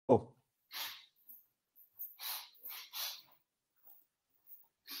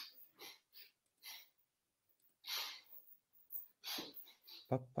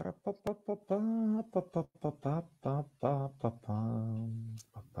He's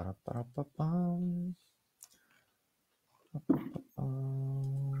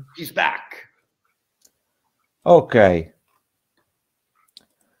back. Okay.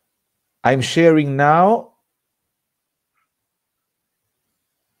 I'm sharing now.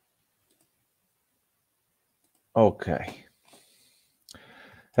 Ok.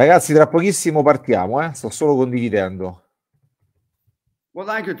 Ragazzi, tra pochissimo partiamo, sto solo condividendo. Well,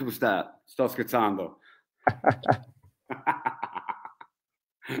 thank you to that. Sto scherzando.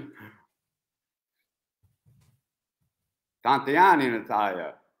 Tanti anni in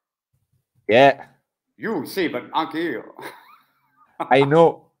Italia. Yeah. You, sì, but anche io. I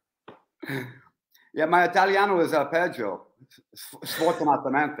know. Yeah, my Italiano is peggio,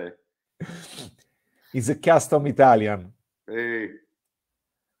 sfortunatamente. It's a custom Italian. Sì.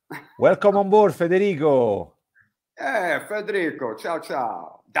 Welcome on board, Federico. Federico, ciao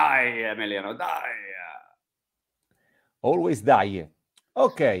ciao. Dai, Emiliano, dai. Always dai.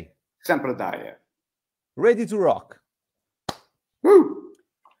 Ok. Sempre dai. Ready to rock. Woo!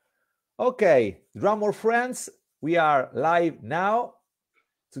 Okay, drummer friends, we are live now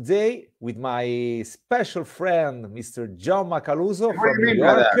today with my special friend, Mr. John Macaluso from New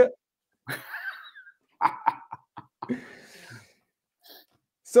York.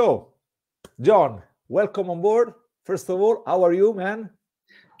 So, John, welcome on board. First of all, how are you, man?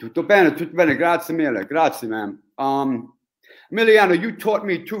 Tutto bene, grazie mille, grazie, man. Emiliano, you taught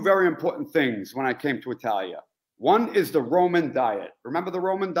me two very important things when I came to Italia. One is the Roman diet. Remember the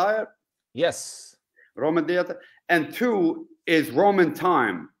Roman diet? Yes. Roman diet. And two is Roman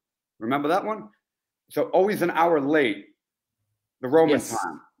time. Remember that one? So always an hour late, the Roman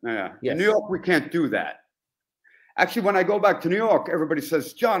time. Yeah. Yes. In New York, we can't do that. Actually, when I go back to New York, everybody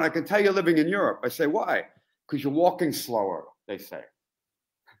says, John, I can tell you're living in Europe. I say, why? Because you're walking slower, they say.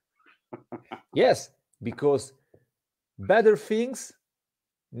 Yes, because better things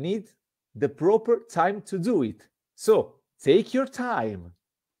need the proper time to do it. So take your time.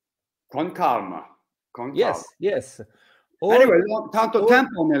 Con calma. Con yes, calma. Yes. Anyway, tanto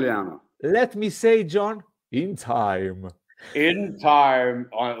tempo, Emiliano. Let me say, John, in time. In time.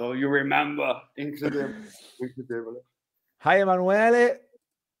 Oh, you remember. Incredible. Hi, Emanuele.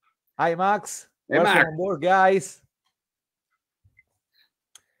 Hi, Max. Hey, welcome Max. on board, guys.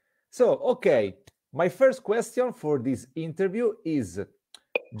 So, okay, my first question for this interview is,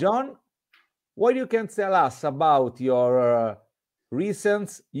 John, what you can tell us about your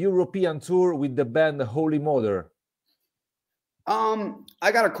recent European tour with the band Holy Mother?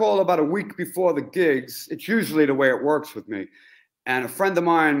 I got a call about a week before the gigs. It's usually the way it works with me. And a friend of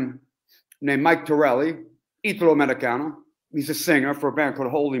mine named Mike Torelli, Italo-Americano, he's a singer for a band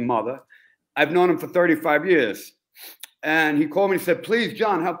called Holy Mother. I've known him for 35 years. And he called me and said, please,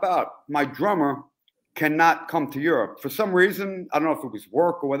 John, help out. My drummer cannot come to Europe. For some reason, I don't know if it was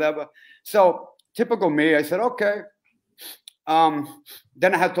work or whatever. So typical me, I said, okay.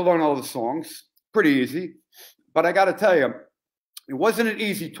 Then I had to learn all the songs. Pretty easy. But I got to tell you, it wasn't an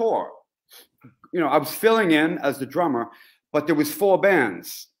easy tour. You know, I was filling in as the drummer, but there was 4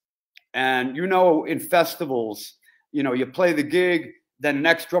 bands. And you know, in festivals, you know, you play the gig, then the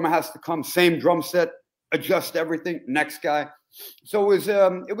next drummer has to come, same drum set, adjust everything, next guy. So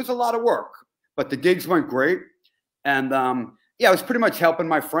it was a lot of work, but the gigs went great. And yeah, I was pretty much helping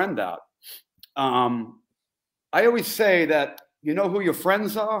my friend out. I always say that, you know who your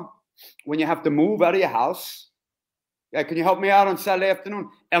friends are when you have to move out of your house? Yeah, can you help me out on Saturday afternoon?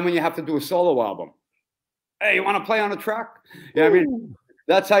 And when you have to do a solo album. Hey, you want to play on a track? Yeah, I mean,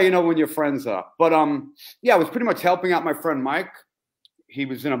 that's how you know when your friends are. But yeah, I was pretty much helping out my friend Mike. He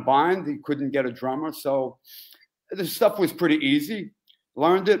was in a bind. He couldn't get a drummer. So the stuff was pretty easy.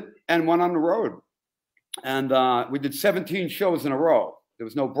 Learned it and went on the road. And we did 17 shows in a row. There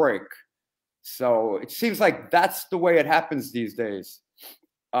was no break. So it seems like that's the way it happens these days.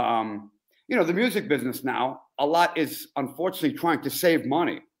 You know, the music business now, a lot is unfortunately trying to save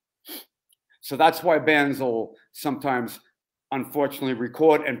money. So that's why bands will sometimes, unfortunately,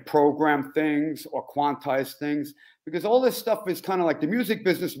 record and program things or quantize things, because all this stuff is kind of like the music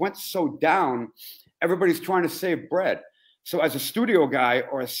business went so down, everybody's trying to save bread. So as a studio guy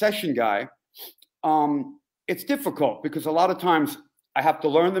or a session guy, it's difficult because a lot of times I have to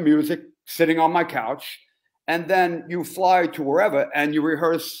learn the music sitting on my couch, and then you fly to wherever and you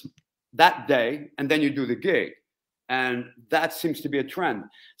rehearse that day, and then you do the gig. And that seems to be a trend.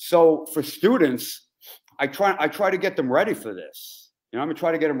 So for students, I try to get them ready for this. You know, I'm gonna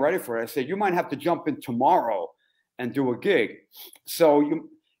try to get them ready for it. I say, you might have to jump in tomorrow and do a gig. So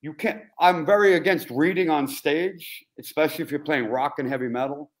you can't. I'm very against reading on stage, especially if you're playing rock and heavy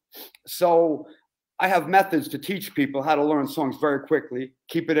metal. So I have methods to teach people how to learn songs very quickly,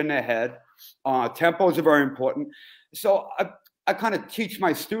 keep it in their head. Tempos are very important. So I kind of teach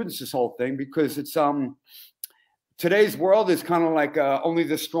my students this whole thing because it's today's world is kind of like only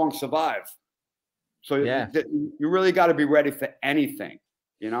the strong survive. So you really got to be ready for anything.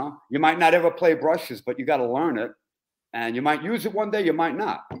 You know, you might not ever play brushes, but you got to learn it, and you might use it one day, you might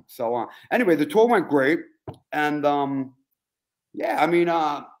not. So anyway, the tour went great, and yeah, I mean,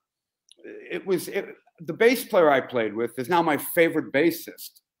 the bass player I played with is now my favorite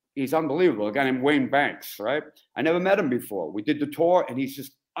bassist. He's unbelievable. A guy named Wayne Banks, right? I never met him before. We did the tour, and he's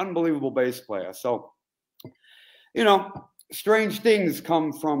just unbelievable bass player. So, you know, strange things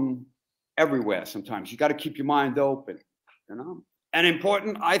come from everywhere sometimes. You got to keep your mind open, you know? And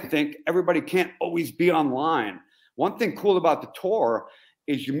important, I think, everybody can't always be online. One thing cool about the tour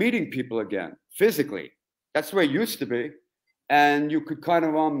is you're meeting people again, physically. That's the way it used to be. And you could kind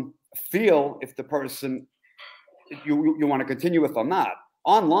of feel if the person you want to continue with or not.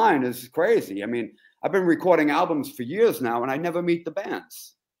 Online is crazy. I mean, I've been recording albums for years now, and I never meet the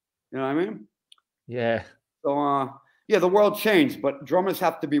bands. You know what I mean? Yeah. So, yeah, the world changed, but drummers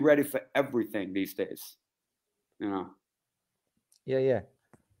have to be ready for everything these days. You know? Yeah.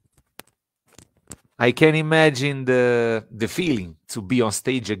 I can imagine the feeling to be on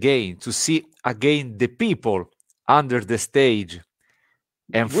stage again, to see again the people under the stage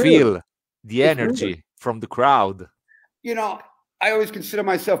and feel the energy from the crowd. You know, I always consider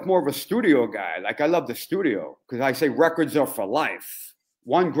myself more of a studio guy. Like, I love the studio because I say records are for life.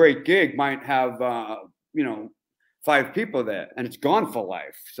 One great gig might have, you know, 5 people there, and it's gone for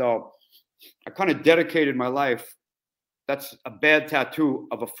life. So I kind of dedicated my life. That's a bad tattoo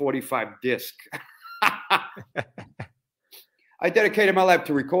of a 45 disc. I dedicated my life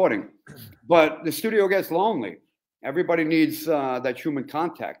to recording, but the studio gets lonely. Everybody needs that human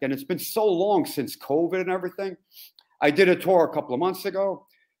contact. And it's been so long since COVID and everything. I did a tour a couple of months ago,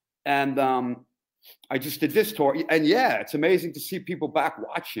 and I just did this tour. And yeah, it's amazing to see people back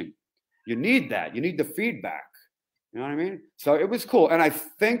watching. You need that. You need the feedback. You know what I mean? So it was cool. And I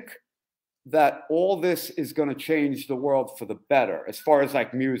think that all this is going to change the world for the better as far as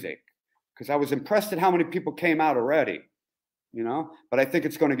like music, because I was impressed at how many people came out already, you know, but I think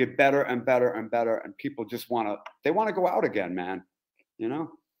it's going to get better and better and better. And people just want to go out again, man, you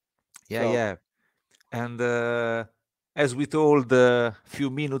know? Yeah. And as we told a few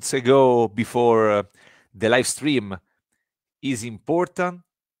minutes ago before the live stream, is important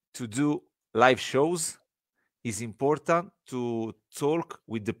to do live shows, is important to talk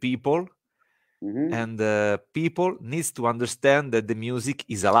with the people. Mm-hmm. And people needs to understand that the music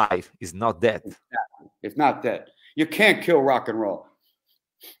is alive, is not dead. It's not dead. You can't kill rock and roll.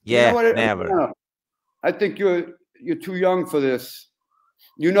 Yeah, you know never. I think you're too young for this.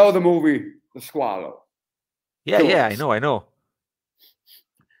 You know the movie The Swallow. Yeah, I know.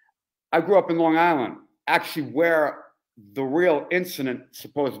 I grew up in Long Island, actually where the real incident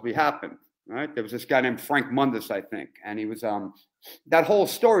supposedly happened. Right? There was this guy named Frank Mundus, I think, and he was that whole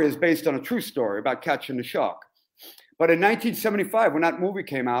story is based on a true story about catching the shark. But in 1975, when that movie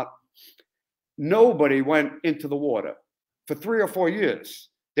came out, nobody went into the water for 3 or 4 years.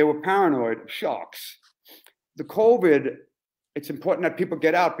 They were paranoid of sharks. The COVID, it's important that people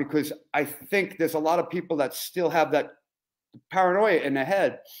get out because I think there's a lot of people that still have that paranoia in their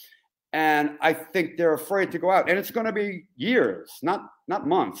head. And I think they're afraid to go out. And it's going to be years, not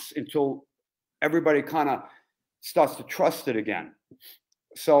months, until everybody kind of starts to trust it again.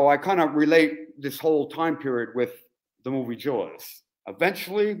 So I kind of relate this whole time period with the movie Jaws.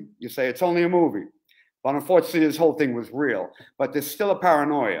 Eventually, you say it's only a movie. But unfortunately, this whole thing was real. But there's still a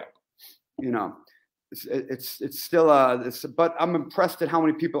paranoia, you know. It's still but I'm impressed at how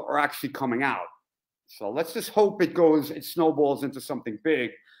many people are actually coming out. So let's just hope it snowballs into something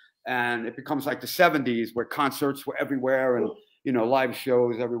big, and it becomes like the 70s where concerts were everywhere and, you know, live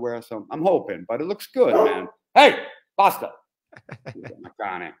shows everywhere. So I'm hoping, but it looks good, man. Hey, basta.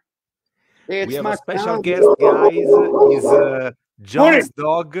 We have a special guest, guys. Is John's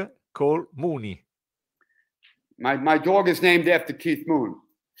dog called Mooney. My dog is named after Keith Moon.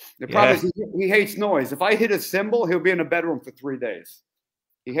 The problem is he hates noise. If I hit a cymbal, he'll be in a bedroom for 3 days.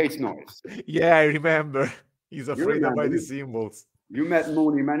 He hates noise. Yeah, I remember. He's afraid of the cymbals. You met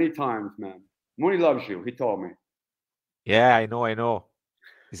Mooney many times, man. Mooney loves you. He told me. Yeah, I know.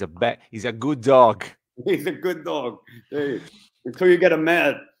 He's a good dog. He's a good dog. Hey, until you get him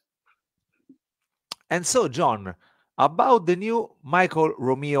mad. And so, John, about the new Michael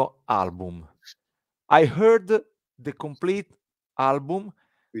Romeo album. I heard the complete album,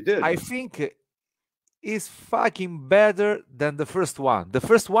 We did. I think is fucking better than the first one. The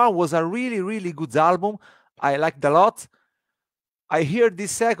first one was a really, really good album. I liked a lot. I hear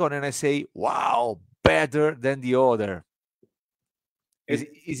this second and I say, wow, better than the other.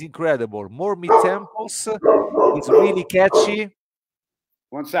 It's incredible. More mid-tempos. It's really catchy.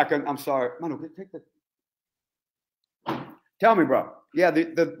 1 second. I'm sorry. Manu, take that. Tell me, bro. Yeah,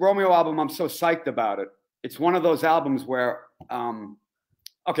 the Romeo album, I'm so psyched about it. It's one of those albums where,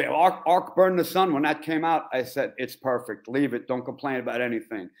 okay, Arc Burn the Sun, when that came out, I said, it's perfect. Leave it. Don't complain about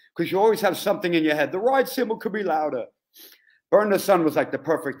anything. Because you always have something in your head. The ride cymbal could be louder. Burn the Sun was like the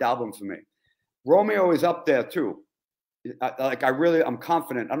perfect album for me. Romeo is up there too. I'm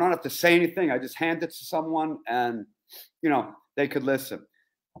confident. I don't have to say anything. I just hand it to someone and, you know, they could listen.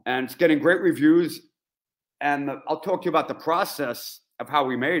 And it's getting great reviews. And I'll talk to you about the process of how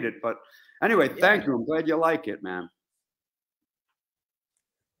we made it. But anyway, thank you. I'm glad you like it, man.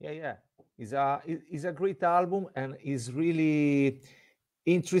 Yeah. It's a great album, and it's really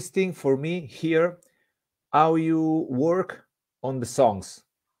interesting for me here how you work on the songs,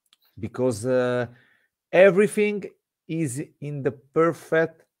 because everything is in the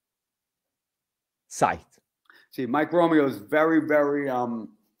perfect sight. See, Mike Romeo is very, very,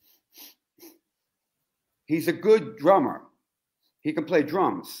 he's a good drummer. He can play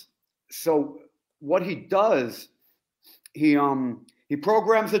drums. So what he does, he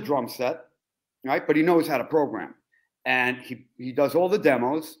programs a drum set, right? But he knows how to program. And he does all the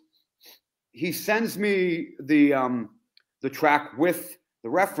demos. He sends me the track with the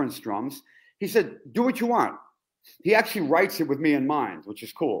reference drums. He said, do what you want. He actually writes it with me in mind, which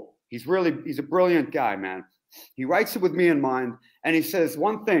is cool. He's a brilliant guy, man. He writes it with me in mind. And he says,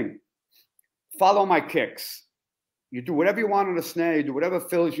 one thing, follow my kicks. You do whatever you want on the snare, you do whatever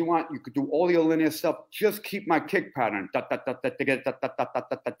fills you want. You could do all your linear stuff. Just keep my kick pattern.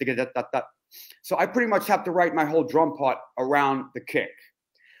 So I pretty much have to write my whole drum part around the kick.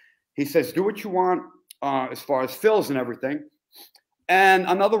 He says, do what you want as far as fills and everything. And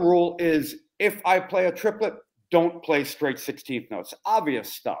another rule is if I play a triplet, don't play straight 16th notes.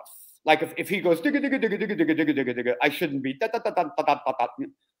 Obvious stuff. Like if he goes, digga, digga, digga, digga, digga, digga, digga, digga, I shouldn't be,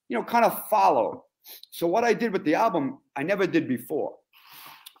 you know, kind of follow. So what I did with the album, I never did before.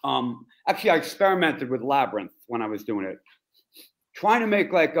 Actually, I experimented with Labyrinth when I was doing it. Trying to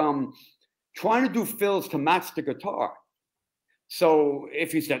make like, trying to do fills to match the guitar. So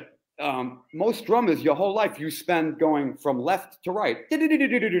if you said, most drummers, your whole life, you spend going from left to right.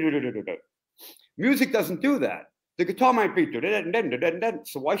 Music doesn't do that. The guitar might be,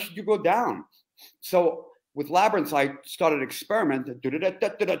 so why should you go down? So with Labyrinth, I started experimenting,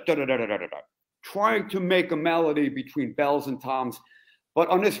 trying to make a melody between bells and toms. But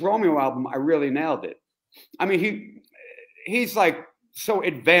on this Romeo album, I really nailed it. I mean, he's like so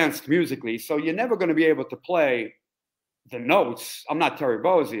advanced musically, so you're never going to be able to play the notes. I'm not Terry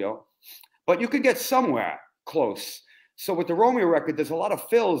Bozzio, but you could get somewhere close. So with the Romeo record, there's a lot of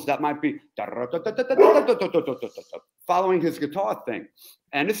fills that might be following his guitar thing.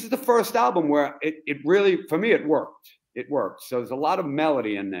 And this is the first album where it really, for me, it worked. It worked. So there's a lot of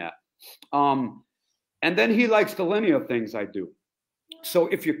melody in there. And then he likes the linear things I do. So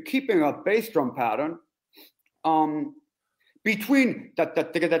if you're keeping a bass drum pattern, between I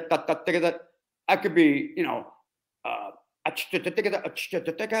could be, you know, I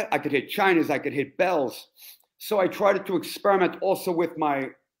could hit chinas, I could hit bells. So I tried to experiment also with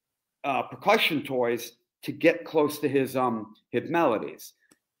my percussion toys to get close to his melodies.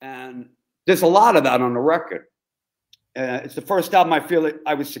 And there's a lot of that on the record. It's the first album I feel that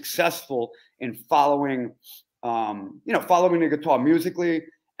I was successful in following, following the guitar musically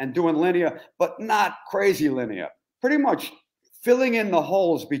and doing linear, but not crazy linear. Pretty much filling in the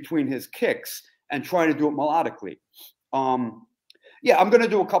holes between his kicks and trying to do it melodically. Yeah, I'm going to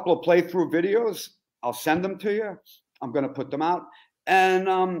do a couple of playthrough videos. I'll send them to you. I'm going to put them out.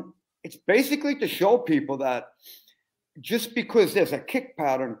 And it's basically to show people that just because there's a kick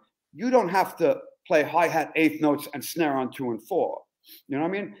pattern, you don't have to play hi-hat eighth notes and snare on 2 and 4. You know what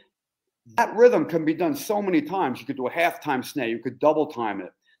I mean? That rhythm can be done so many times. You could do a half-time snare. You could double time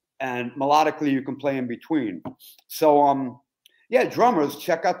it. And melodically, you can play in between. So, yeah, drummers,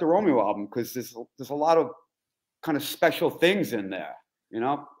 check out the Romeo album because there's a lot of kind of special things in there, you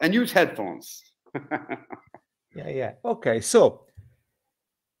know? And use headphones. Yeah. Okay, so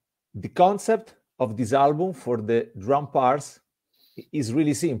the concept of this album for the drum parts is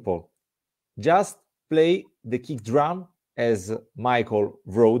really simple. Just play the kick drum as Michael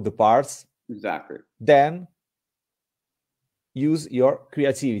wrote the parts. Exactly. Then use your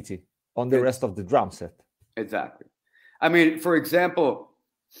creativity on the rest of the drum set. Exactly. I mean, for example,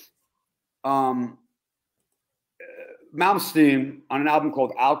 Malmsteen on an album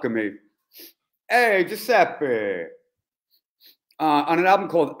called Alchemy. Hey, Giuseppe. On an album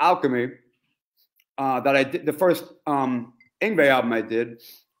called Alchemy that I did, the first Yngwie album I did,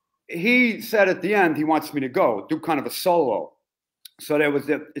 he said at the end he wants me to go do kind of a solo. So there was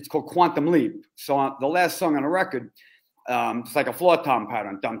it's called Quantum Leap. So on the last song on the record, it's like a floor tom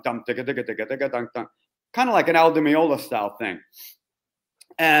pattern, dum dum digga digga digga digga dum dum, kind of like an Al Di Meola style thing.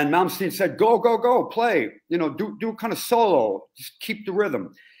 And Malmsteen said, "Go, go, go, play. You know, do kind of solo. Just keep the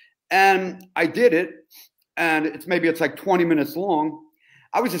rhythm." And I did it, and it's like 20 minutes long.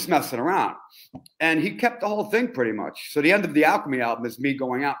 I was just messing around, and he kept the whole thing pretty much. So the end of the Alchemy album is me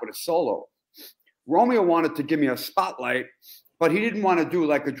going out with a solo. Romeo wanted to give me a spotlight, but he didn't want to do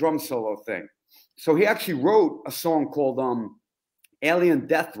like a drum solo thing. So he actually wrote a song called Alien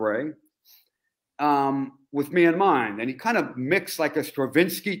Death Ray with me in mind. And he kind of mixed like a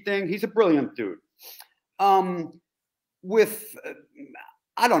Stravinsky thing. He's a brilliant dude. With,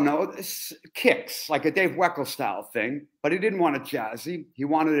 I don't know, kicks, like a Dave Weckl style thing. But he didn't want it jazzy. He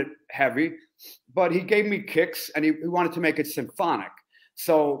wanted it heavy. But he gave me kicks, and he wanted to make it symphonic.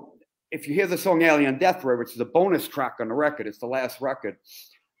 So if you hear the song Alien Death Ray, which is a bonus track on the record, it's the last record,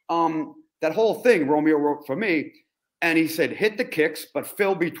 that whole thing Romeo wrote for me. And he said, hit the kicks, but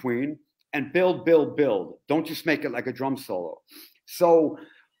fill between and build, build, build. Don't just make it like a drum solo. So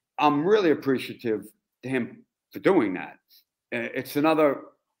I'm really appreciative to him for doing that. It's another,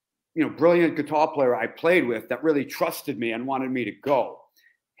 brilliant guitar player I played with that really trusted me and wanted me to go.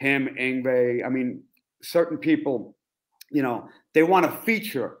 Him, Yngwie. I mean, certain people, they want to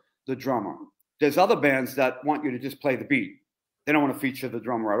feature the drummer. There's other bands that want you to just play the beat. They don't want to feature the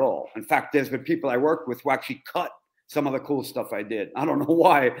drummer at all. In fact, there's been people I worked with who actually cut some of the cool stuff I did. I don't know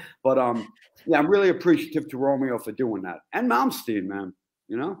why, but yeah, I'm really appreciative to Romeo for doing that. And Malmsteen, man,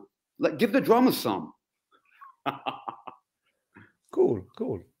 give the drummer some. Cool.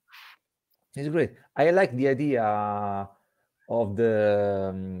 It's great. I like the idea of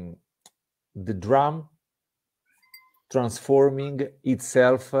the drum transforming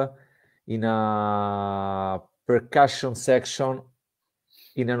itself in a percussion section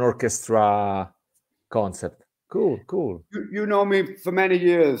in an orchestra concept. Cool. You know me for many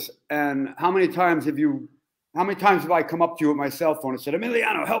years, and how many times have I come up to you with my cell phone and said,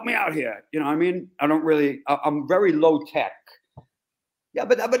 Emiliano, help me out here? You know what I mean? I'm very low tech. Yeah,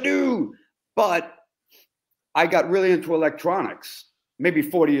 but I got really into electronics, maybe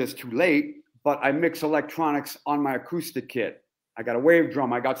 40 years too late, but I mix electronics on my acoustic kit. I got a wave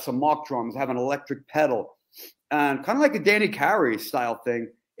drum. I got some mock drums. I have an electric pedal, and kind of like a Danny Carey style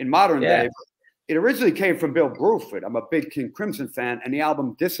thing in modern day. It originally came from Bill Bruford. I'm a big King Crimson fan, and the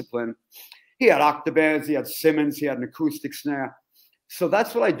album Discipline, he had octabands, he had Simmons, he had an acoustic snare. So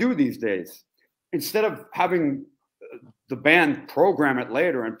that's what I do these days. Instead of having the band program it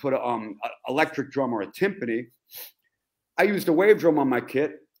later and put an electric drum or a timpani, I use the wave drum on my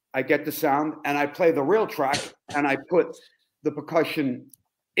kit. I get the sound, and I play the real track, and I put the percussion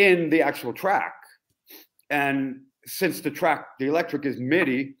in the actual track. And since the electric is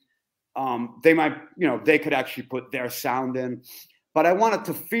MIDI, they could actually put their sound in, but I want it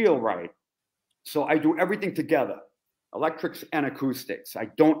to feel right. So I do everything together, electrics and acoustics. I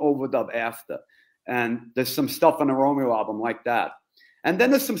don't overdub after. And there's some stuff on the Romeo album like that. And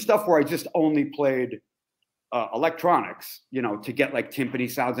then there's some stuff where I just only played electronics, to get like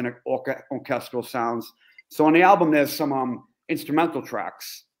timpani sounds and orchestral sounds. So on the album, there's some instrumental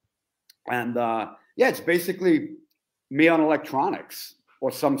tracks. And it's basically me on electronics,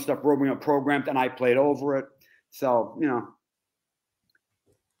 or some stuff Romeo programmed and I played over it. So,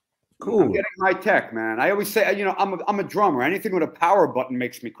 cool. I'm getting high tech, man. I always say, I'm a drummer. Anything with a power button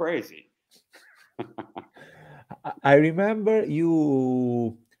makes me crazy. I remember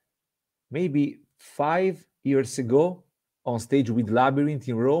you maybe 5 years ago on stage with Labyrinth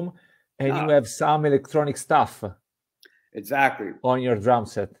in Rome, and you have some electronic stuff. Exactly. On your drum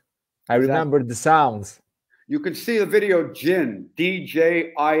set. I remember the sounds. You can see the video Jinn,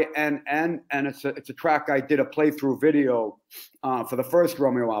 DJINN, and it's a track I did a playthrough video for the first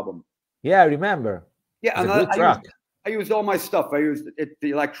Romeo album. Yeah, I remember. Yeah, and I used all my stuff. I used the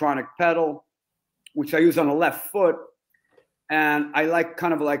electronic pedal, which I use on the left foot, and I like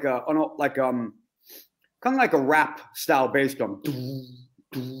kind of like a rap style bass drum.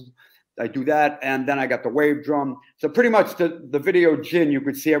 I do that, and then I got the wave drum. So pretty much the video Jinn, you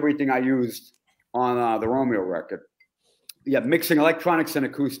could see everything I used on the Romeo record. Yeah, mixing electronics and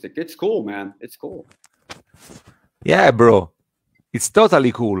acoustic. It's cool, man. It's cool. Yeah, bro. It's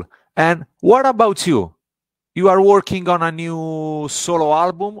totally cool. And what about you? you are working on a new solo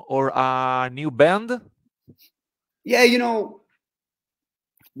album or a new band? Yeah, you know,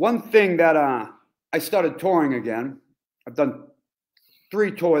 one thing that I started touring again. I've done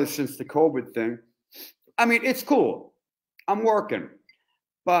 3 tours since the COVID thing. I mean, it's cool. I'm working.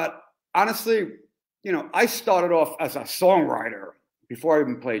 But honestly, you know, I started off as a songwriter before I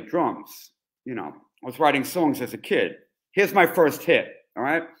even played drums. You know, I was writing songs as a kid. Here's my first hit, all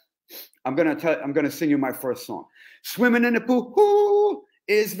right? I'm gonna sing you my first song. Swimming in the pool, ooh,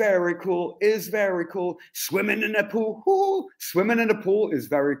 is very cool, is very cool. Swimming in the pool, ooh, swimming in the pool is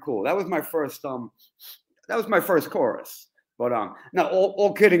very cool. That was my first chorus. But now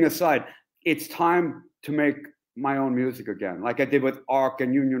all kidding aside, it's time to make my own music again, like I did with ARC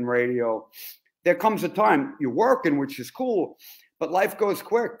and Union Radio. There comes a time you're working, which is cool, but life goes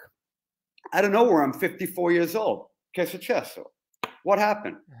quick. I don't know where I'm 54 years old. Che successo? What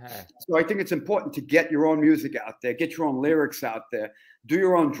happened? So I think it's important to get your own music out there, get your own lyrics out there, do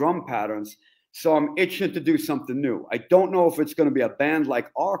your own drum patterns. So I'm itching to do something new. I don't know if it's going to be a band like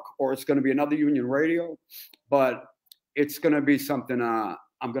ARC or it's going to be another Union Radio, but it's going to be something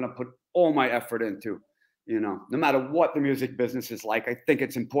I'm going to put all my effort into. You know, no matter what the music business is like, I think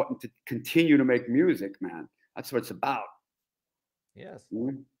it's important to continue to make music, man. That's what it's about. Yes.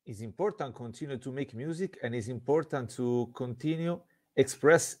 It's important to continue to make music, and it's important to continue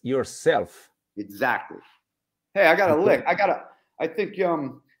express yourself. Exactly. Hey, I got a lick. I think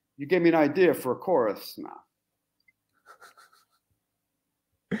you gave me an idea for a chorus now.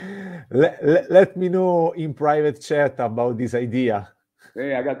 Let me know in private chat about this idea.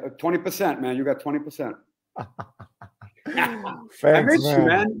 Hey, I got 20%, man. You got 20%. Thanks, I miss you,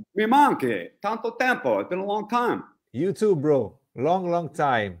 man. Mi manchi. Tanto tempo. It's been a long time. You too, bro. Long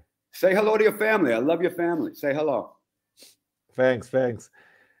time. Say hello to your family. I love your family. Say hello. Thanks.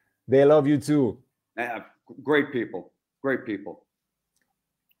 They love you too. Yeah, great people. Great people.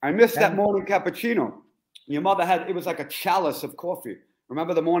 I missed that morning cappuccino. Your mother had, it was like a chalice of coffee.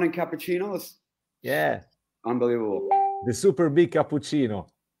 Remember the morning cappuccinos? Yeah. Unbelievable. The super big cappuccino.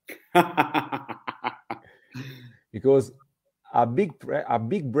 Because a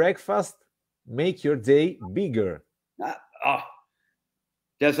big breakfast make your day bigger.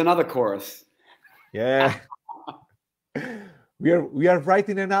 There's another chorus. Yeah. we are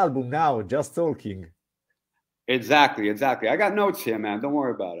writing an album now, just talking. Exactly. I got notes here, man. Don't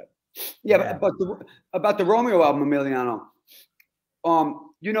worry about it. Yeah. But about the Romeo album, Emiliano.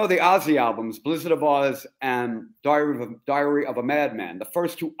 You know the Ozzy albums, Blizzard of Oz and Diary of a Madman. The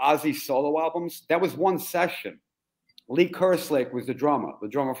first 2 Ozzy solo albums, that was one session. Lee Kerslake was the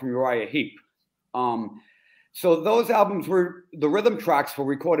drummer from Uriah Heep. So those albums the rhythm tracks were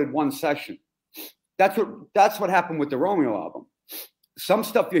recorded one session. That's what happened with the Romeo album. Some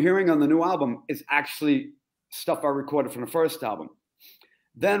stuff you're hearing on the new album is actually stuff I recorded from the first album.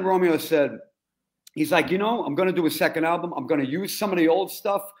 Then Romeo said, he's like, you know, I'm going to do a second album. I'm going to use some of the old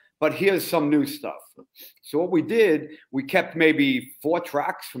stuff, but here's some new stuff. So what we did, we kept maybe 4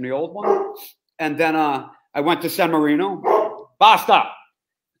 tracks from the old one. And then I went to San Marino. Basta!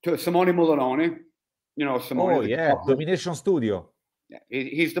 To Simone Mularoni. You know, Simone. Oh, yeah. Domination Studio. Yeah,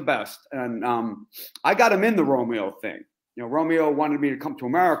 he's the best. And I got him in the Romeo thing. You know, Romeo wanted me to come to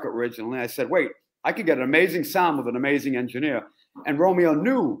America originally. I said, wait, I could get an amazing sound with an amazing engineer. And Romeo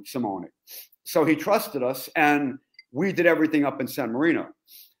knew Simone. So he trusted us, and we did everything up in San Marino.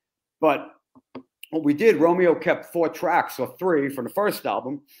 But what we did, Romeo kept 4 tracks or 3 from the first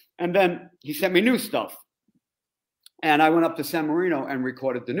album, and then he sent me new stuff. And I went up to San Marino and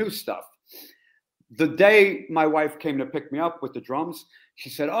recorded the new stuff. The day my wife came to pick me up with the drums, she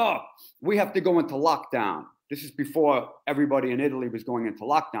said, oh, we have to go into lockdown. This is before everybody in Italy was going into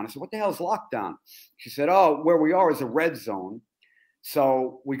lockdown. I said, what the hell is lockdown? She said, oh, where we are is a red zone.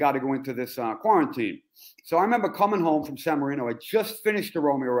 So we got to go into this quarantine. So I remember coming home from San Marino. I just finished the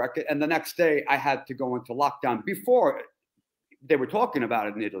Romeo record. And the next day I had to go into lockdown before they were talking about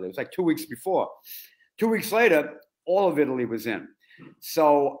it in Italy. It was like 2 weeks before. 2 weeks later, all of Italy was in.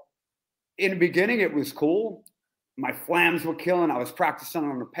 So in the beginning, it was cool. My flams were killing. I was practicing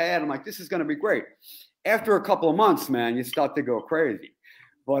on the pad. I'm like, this is going to be great. After a couple of months, man, you start to go crazy.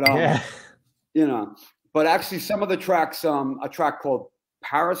 But, you know, but actually some of the tracks, a track called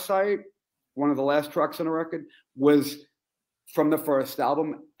Parasite, one of the last tracks on the record, was from the first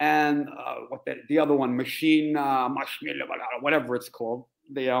album. And the other one, Machine, whatever it's called,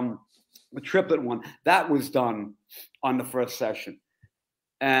 the triplet one, that was done on the first session.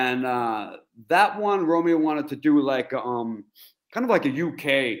 And that one, Romeo wanted to do like kind of like a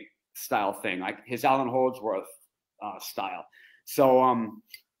UK style thing, like his Alan Holdsworth style. So,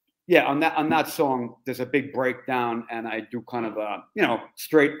 Yeah, on that song, there's a big breakdown, and I do kind of a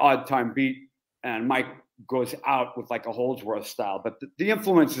straight odd time beat, and Mike goes out with like a Holdsworth style, but the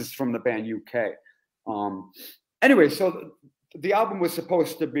influence is from the band UK. Anyway, so the album was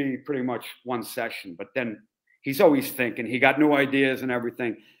supposed to be pretty much one session, but then he's always thinking. He got new ideas and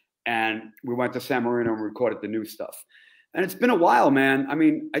everything, and we went to San Marino and recorded the new stuff. And it's been a while, man. I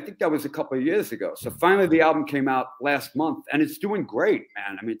mean, I think that was a couple of years ago. So finally the album came out last month, and it's doing great,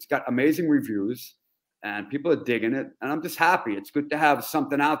 man. I mean, it's got amazing reviews, and people are digging it, and I'm just happy. It's good to have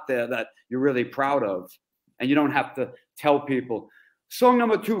something out there that you're really proud of, and you don't have to tell people, song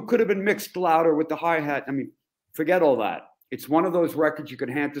number 2 could have been mixed louder with the hi-hat. I mean, forget all that. It's one of those records you could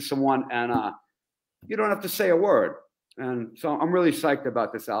hand to someone, and you don't have to say a word. And so I'm really psyched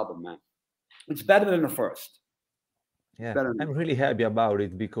about this album, man. It's better than the first. Yeah, I'm really happy about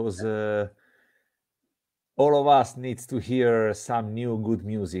it, because all of us needs to hear some new good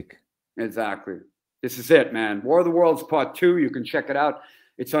music. Exactly. This is it, man. War of the Worlds Part 2. You can check it out.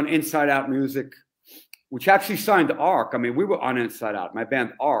 It's on Inside Out Music, which actually signed Arc. I mean, we were on Inside Out. My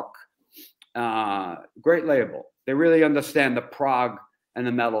band Arc, great label. They really understand the prog and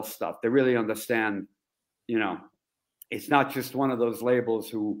the metal stuff. They really understand, it's not just one of those labels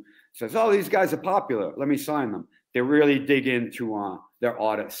who says, oh, these guys are popular, let me sign them. They really dig into their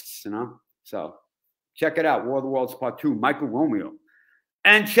artists, So check it out, War of the Worlds Part 2, Michael Romeo.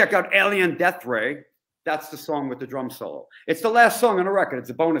 And check out Alien Death Ray. That's the song with the drum solo. It's the last song on the record. It's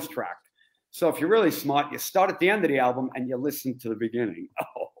a bonus track. So if you're really smart, you start at the end of the album and you listen to the beginning.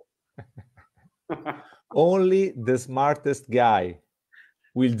 Oh. Only the smartest guy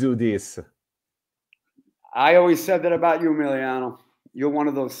will do this. I always said that about you, Emiliano. You're one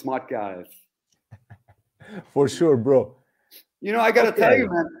of those smart guys. For sure, bro. I got to tell you,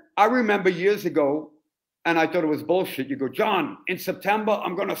 man, I remember years ago, and I thought it was bullshit. You go, John, in September,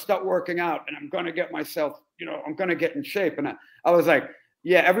 I'm going to start working out, and I'm going to get myself, I'm going to get in shape. And I was like,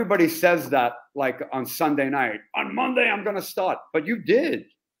 yeah, everybody says that like on Sunday night. On Monday, I'm going to start. But you did.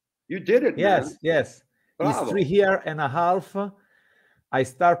 You did it, Yes, man. yes. Bravo. It's 3 years and a half. I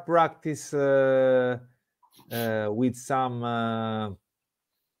start practice with some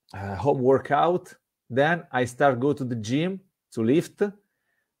home workout. Then I start go to the gym to lift.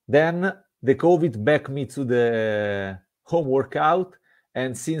 Then the COVID back me to the home workout.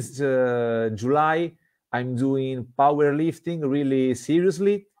 And since July, I'm doing powerlifting really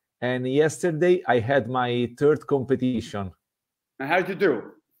seriously. And yesterday I had my 3rd competition. And how did you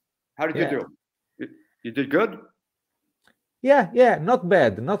do? How did you do? You did good? Yeah, not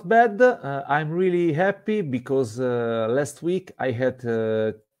bad. I'm really happy because last week I had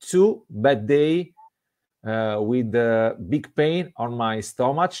 2 bad days with big pain on my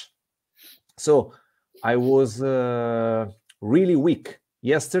stomach. So I was really weak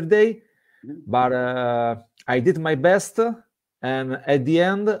yesterday, but I did my best. And at the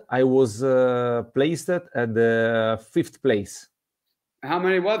end, I was placed at the 5th place. How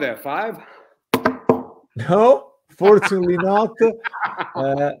many were there? 5? No, fortunately not.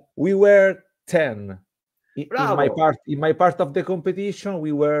 We were 10. In my part of the competition,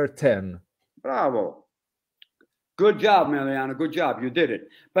 we were 10. Bravo. Good job, Emiliano. Good job. You did it.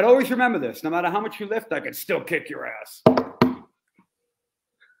 But always remember this. No matter how much you lift, I can still kick your ass.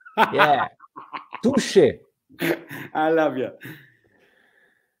 Yeah. Touche. I love you.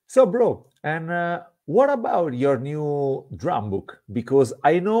 So, bro, and what about your new drum book? Because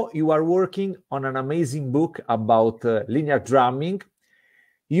I know you are working on an amazing book about linear drumming.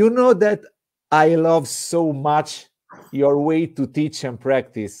 You know that I love so much your way to teach and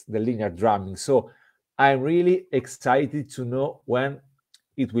practice the linear drumming. So I'm really excited to know when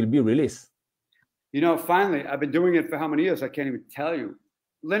it will be released. Finally, I've been doing it for how many years? I can't even tell you.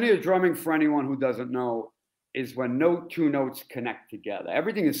 Linear drumming, for anyone who doesn't know, is when no 2 notes connect together.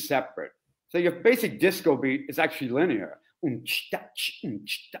 Everything is separate. So your basic disco beat is actually linear.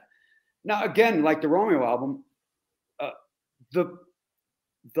 Now, again, like the Romeo album,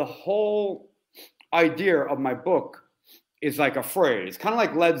 the whole idea of my book is like a phrase. Kind of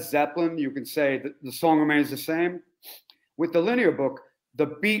like Led Zeppelin, you can say that the song remains the same. With the linear book,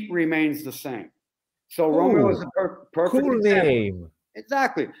 the beat remains the same. So Romeo is a perfect cool example. Name.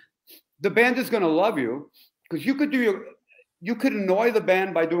 Exactly. The band is going to love you because you could annoy the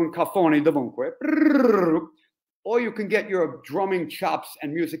band by doing cafoni dovunque, or you can get your drumming chops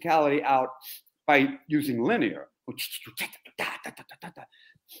and musicality out by using linear.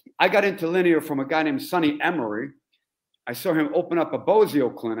 I got into linear from a guy named Sonny Emery. I saw him open up a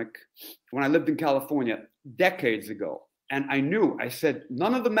Bozio clinic when I lived in California decades ago. And I said,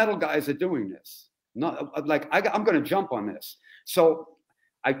 none of the metal guys are doing this. I'm going to jump on this. So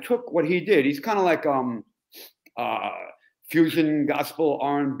I took what he did. He's kind of like fusion, gospel,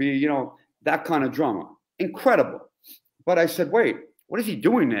 R&B, you know, that kind of drummer. Incredible. But I said, wait, what is he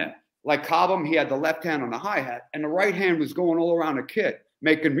doing there? Like Cobham, he had the left hand on the hi-hat, and the right hand was going all around the kit,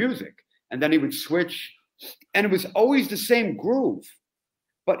 making music. And then he would switch, and it was always the same groove.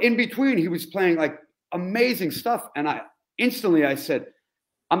 But in between, he was playing like amazing stuff. And I said,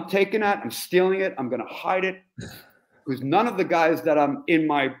 I'm taking that, I'm stealing it, I'm going to hide it, because none of the guys that I'm in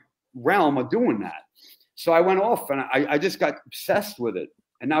my realm are doing that. So I went off, and I just got obsessed with it.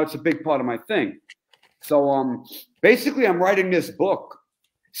 And now it's a big part of my thing. So basically, I'm writing this book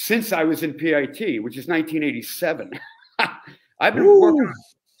since I was in PIT, which is 1987. I've been working.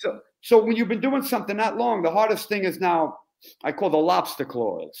 So when you've been doing something that long, the hardest thing is now, I call the lobster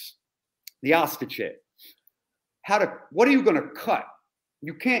claws, the ostrich. What are you going to cut?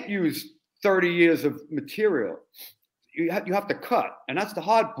 You can't use 30 years of material. You have to cut. And that's the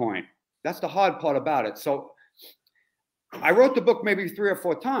hard point. That's the hard part about it. So I wrote the book maybe 3 or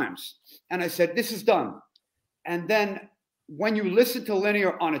 4 times. And I said, this is done. And then when you listen to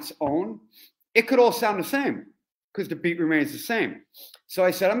linear on its own, it could all sound the same because the beat remains the same. So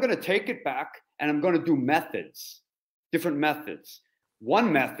I said, I'm going to take it back and I'm going to do methods, different methods.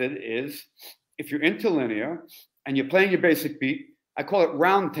 One method is if you're into linear and you're playing your basic beat, I call it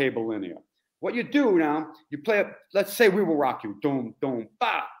round table linear. What you do now, you play it, let's say We Will Rock You, dum, dum,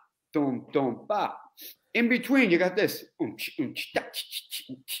 ba, dum, dum, ba. In between, you got this.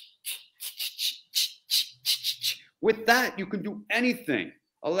 With that, you can do anything.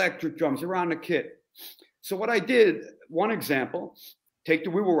 Electric drums around the kit. So what I did, one example, take the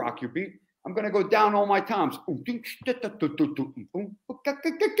We Will Rock You beat. I'm going to go down all my toms.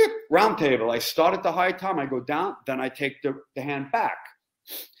 Round table. I start at the high tom. I go down. Then I take the hand back.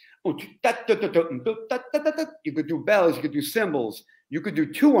 You could do bells. You could do cymbals. You could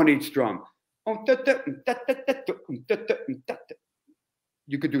do 2 on each drum.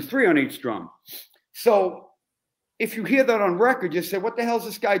 You could do 3 on each drum. So if you hear that on record, you say, what the hell is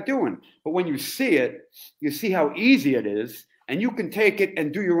this guy doing? But when you see it, you see how easy it is, and you can take it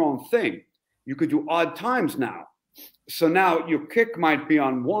and do your own thing. You could do odd times now. So now your kick might be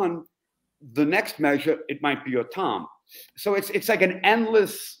on 1. The next measure, it might be your tom. So it's like an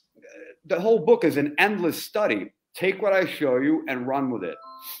endless, the whole book is an endless study. Take what I show you and run with it.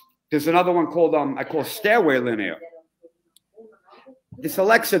 There's another one called, I call Stairway Linear. This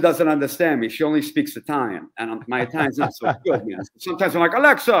Alexa doesn't understand me. She only speaks Italian, and my Italian's not so good, man. Sometimes I'm like,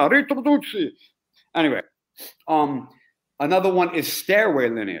 Alexa, ritroduci. Anyway, another one is Stairway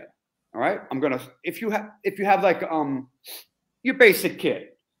Linear. All right, I'm gonna if you have like your basic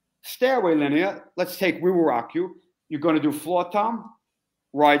kit, Stairway Linear. Let's take We Will Rock You. You're gonna do floor tom,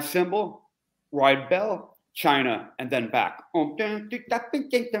 ride cymbal, ride bell, China, and then back. The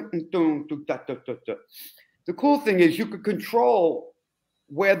cool thing is you can control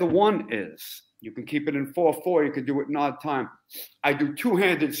where the 1 is. You can keep it in 4/4. You can do it in odd time. I do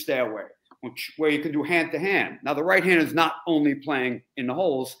 2-handed stairway, where you can do hand to hand. Now the right hand is not only playing in the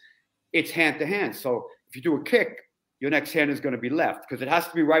holes, it's hand to hand. So if you do a kick, your next hand is going to be left because it has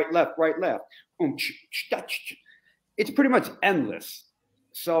to be right, left, right, left. It's pretty much endless.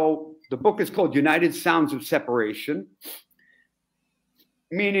 So the book is called United Sounds of Separation,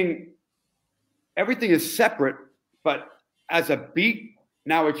 meaning everything is separate, but as a beat,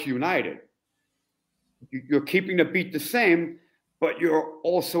 now it's united. You're keeping the beat the same, but you're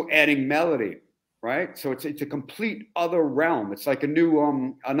also adding melody, right? So it's a complete other realm. It's like a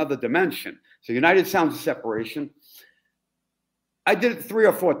new, another dimension. So United Sounds of Separation. I did it 3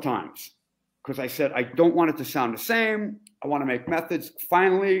 or 4 times because I said, I don't want it to sound the same. I want to make methods.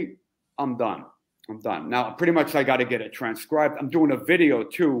 Finally, I'm done. I'm done. Now, pretty much I got to get it transcribed. I'm doing a video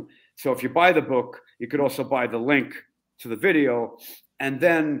too. So if you buy the book, you could also buy the link to the video. And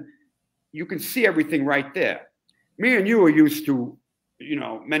then you can see everything right there. Me and you are used to, you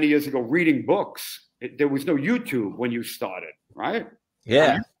know, many years ago, reading books. There was no YouTube when you started, right?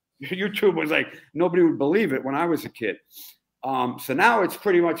 Yeah. YouTube was like, nobody would believe it when I was a kid. So now it's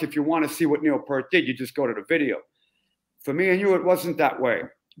pretty much, if you want to see what Neil Peart did, you just go to the video. For me and you, it wasn't that way.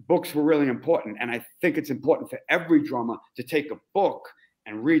 Books were really important. And I think it's important for every drummer to take a book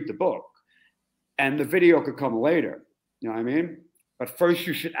and read the book. And the video could come later. You know what I mean? But first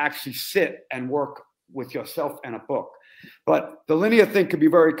you should actually sit and work with yourself and a book. But the linear thing could be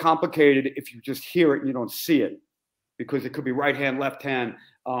very complicated if you just hear it and you don't see it, because it could be right hand, left hand.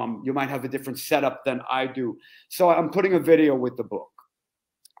 You might have a different setup than I do. So I'm putting a video with the book.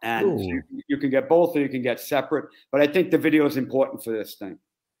 And you can get both or you can get separate. But I think the video is important for this thing.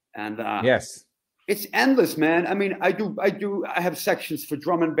 And yes, It's endless, man. I mean, I have sections for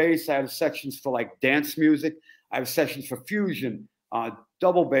drum and bass. I have sections for like dance music. I have sections for fusion,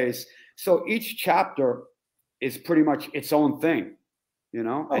 double bass. So each chapter is pretty much its own thing, you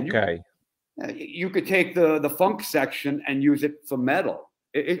know? Okay. And you could take the funk section and use it for metal.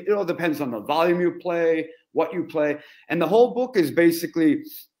 It all depends on the volume you play, what you play. And the whole book is basically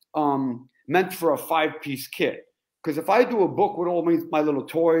meant for a 5-piece kit. Because if I do a book with all my little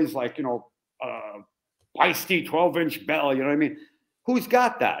toys, like, you know, feisty 12-inch bell, you know what I mean? Who's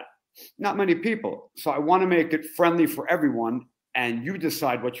got that? Not many people. So I want to make it friendly for everyone, and you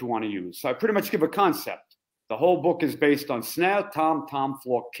decide what you want to use. So I pretty much give a concept. The whole book is based on snare, tom,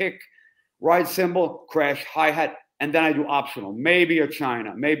 floor, kick, ride cymbal, crash, hi-hat, and then I do optional. Maybe a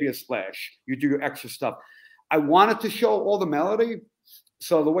china, maybe a splash. You do your extra stuff. I wanted to show all the melody.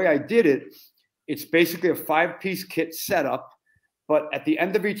 So the way I did it, it's basically a 5-piece kit setup. But at the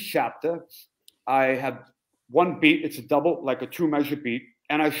end of each chapter, I have one beat. It's a double, like a 2-measure beat.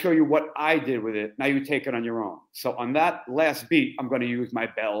 And I show you what I did with it. Now you take it on your own. So on that last beat, I'm going to use my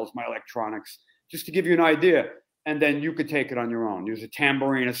bells, my electronics, just to give you an idea. And then you could take it on your own. Use a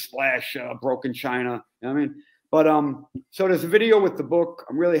tambourine, a splash, a broken china. You know what I mean? But so there's a video with the book.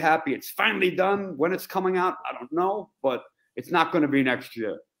 I'm really happy. It's finally done. When it's coming out, I don't know. But it's not going to be next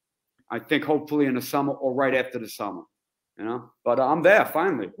year. I think hopefully in the summer or right after the summer. You know? But I'm there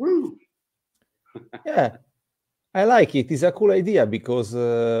finally. Woo! Yeah. I like it. It's a cool idea because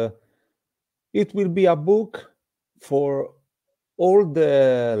it will be a book for all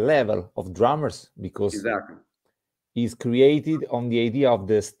the level of drummers, because exactly. It's created on the idea of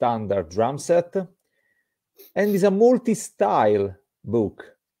the standard drum set, and it's a multi-style book.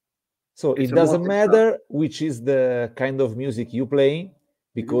 So it doesn't matter which is the kind of music you play,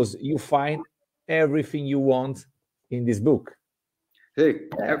 because you find everything you want in this book. Hey,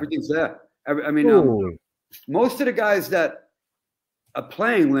 everything's there. I mean, most of the guys that are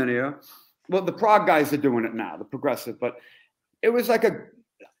playing linear, well, the prog guys are doing it now, the progressive, but it was like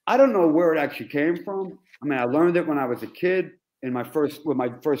I don't know where it actually came from. I mean, I learned it when I was a kid with my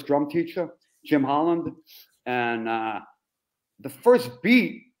first drum teacher, Jim Holland. And the first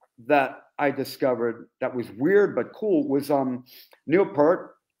beat that I discovered that was weird but cool was Neil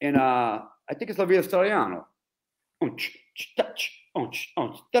Peart in, I think it's La Via Storiano.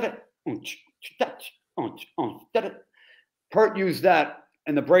 Peart used that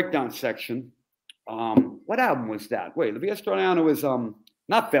in the breakdown section. What album was that? Wait, La Via Storiano was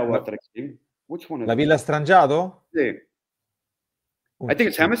not Farewell to the King. Which one is La Villa Strangiato? Yeah. I think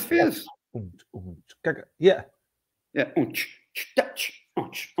it's Hemispheres. Yeah. Yeah.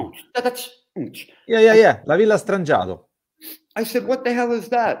 Yeah. La Villa Strangiato. I said, what the hell is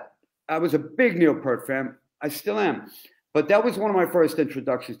that? I was a big Neil Peart fan. I still am. But that was one of my first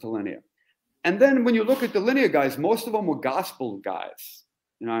introductions to linear. And then when you look at the linear guys, most of them were gospel guys.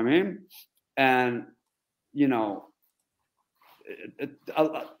 You know what I mean? And, you know,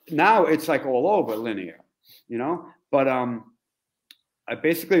 now it's like all over linear, you know? But I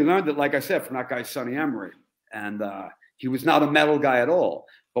basically learned it, like I said, from that guy, Sonny Emery. And he was not a metal guy at all.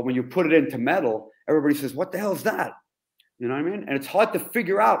 But when you put it into metal, everybody says, what the hell is that? You know what I mean? And it's hard to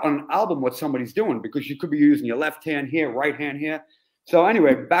figure out on an album what somebody's doing, because you could be using your left hand here, right hand here. So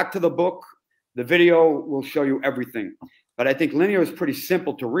anyway, back to the book. The video will show you everything. But I think linear is pretty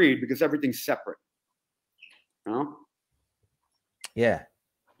simple to read because everything's separate. You know? Yeah.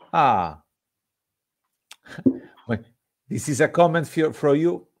 This is a comment for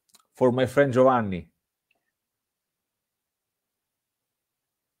you, for my friend Giovanni.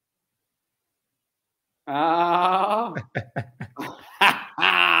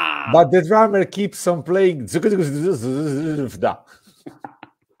 But the drummer keeps on playing.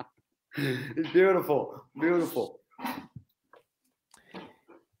 Beautiful, beautiful.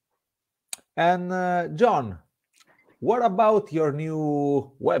 And John, what about your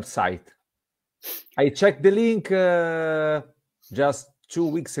new website? I checked the link just 2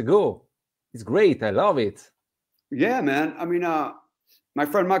 weeks ago. It's great. I love it. Yeah, man. I mean, my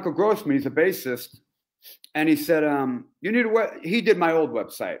friend Michael Grossman, he's a bassist, and he said, "You need a he did my old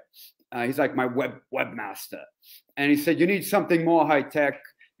website. He's like my webmaster, and he said you need something more high tech,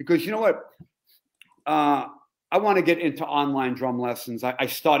 because you know what? I want to get into online drum lessons. I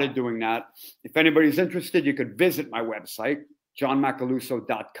started doing that. If anybody's interested, you could visit my website,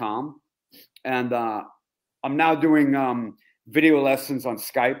 johnmacaluso.com. And I'm now doing video lessons on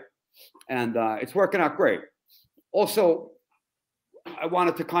Skype, and it's working out great. Also, I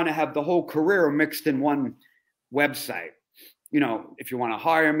wanted to kind of have the whole career mixed in one website. You know, if you want to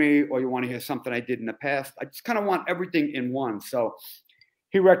hire me or you want to hear something I did in the past, I just kind of want everything in one. So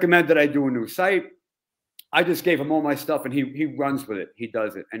he recommended I do a new site. I just gave him all my stuff, and he runs with it. He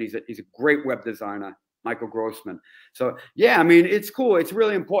does it, and he's a great web designer, Michael Grossman. So yeah, I mean, it's cool. It's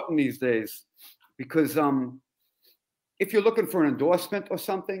really important these days because if you're looking for an endorsement or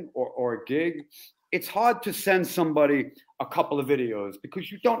something or a gig, it's hard to send somebody a couple of videos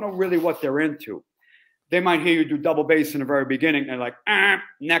because you don't know really what they're into. They might hear you do double bass in the very beginning, and they're like,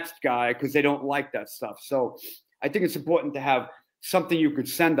 next guy, because they don't like that stuff. So I think it's important to have something you could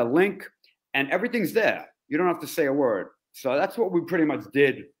send a link, and everything's there. You don't have to say a word. So that's what we pretty much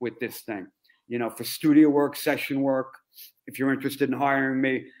did with this thing. You know, for studio work, session work, if you're interested in hiring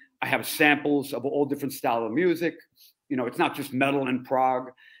me, I have samples of all different styles of music. You know, it's not just metal and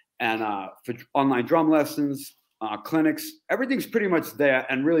prog. And for online drum lessons, clinics, everything's pretty much there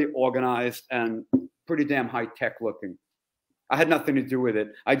and really organized and pretty damn high tech looking. I had nothing to do with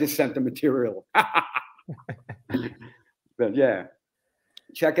it. I just sent the material. But yeah,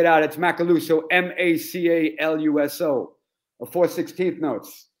 check it out. It's Macaluso, Macaluso, 4/16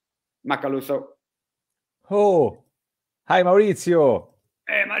 notes. Macaluso. Oh, hi, Maurizio.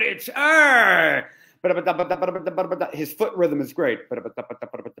 Hey, Maurizio. Hey! His foot rhythm is great.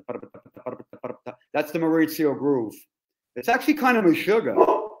 That's the Maurizio groove. It's actually kind of a sugar,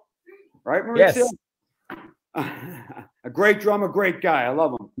 right, Maurizio? Yes. A great drummer, great guy. I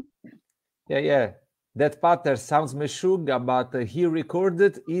love him. Yeah. That pattern sounds Meshuggah, but he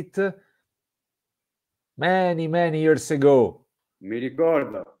recorded it many years ago. Mi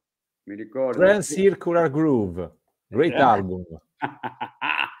ricordo. Transcircular Groove. Great album.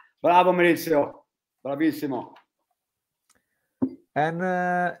 Bravo, Maurizio. Bravissimo. And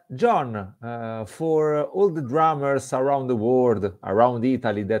John, for all the drummers around the world, around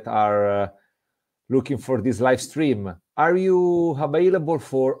Italy that are looking for this live stream, are you available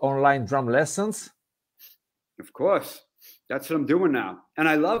for online drum lessons? Of course. That's what I'm doing now. And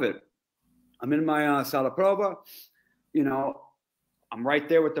I love it. I'm in my sala prova. You know, I'm right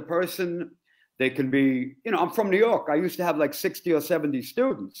there with the person. They can be, you know, I'm from New York. I used to have like 60 or 70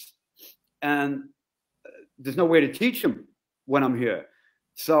 students. And there's no way to teach them when I'm here.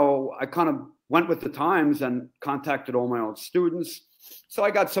 So I kind of went with the times and contacted all my old students. So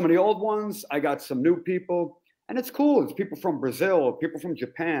I got some of the old ones. I got some new people. And it's cool. It's people from Brazil, people from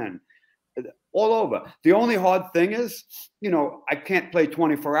Japan, all over. The only hard thing is, you know, I can't play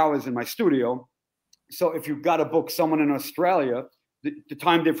 24 hours in my studio. So if you've got to book someone in Australia, the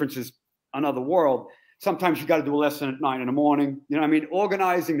time difference is another world. Sometimes you got to do a lesson at 9 in the morning. You know what I mean?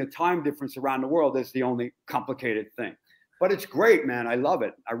 Organizing the time difference around the world is the only complicated thing. But it's great, man. I love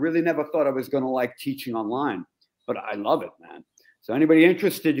it. I really never thought I was going to like teaching online, but I love it, man. So anybody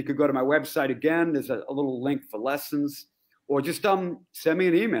interested, you could go to my website again. There's a little link for lessons, or just send me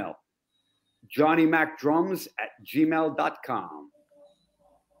an email, johnnymacdrums@gmail.com.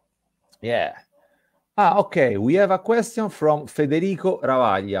 Yeah. Okay. We have a question from Federico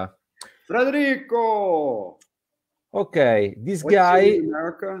Ravaglia. Federico. Okay, this What's guy. in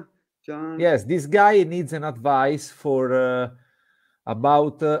America, John? Yes, this guy needs an advice for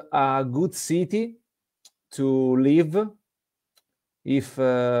about a good city to live if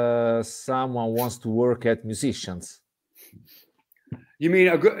someone wants to work at musicians. You mean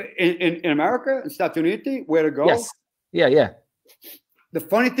in America, in Stati Uniti, where to go? Yes. Yeah. The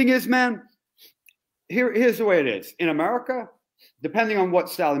funny thing is, man, here's the way it is. In America, depending on what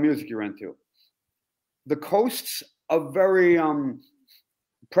style of music you're into, the coasts are very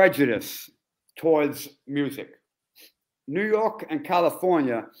prejudiced towards music. New York and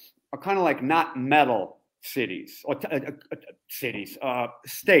California are kind of like not metal cities or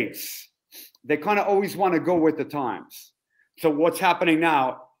states. They kind of always want to go with the times. So what's happening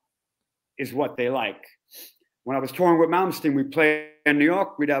now is what they like. When I was touring with Malmsteen, we played in New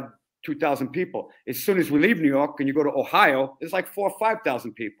York, we'd have 2,000 people. As soon as we leave New York and you go to Ohio, it's like 4,000 or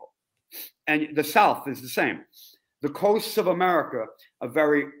 5,000 people. And the South is the same. The coasts of America are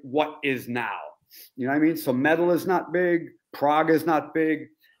very what is now. You know what I mean? So metal is not big. Prague is not big.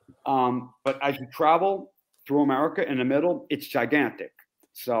 But as you travel through America in the middle, it's gigantic.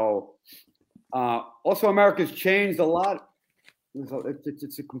 So also America's changed a lot.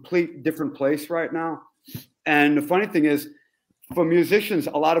 It's a complete different place right now. And the funny thing is, for musicians,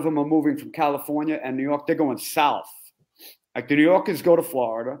 a lot of them are moving from California and New York. They're going south. Like the New Yorkers go to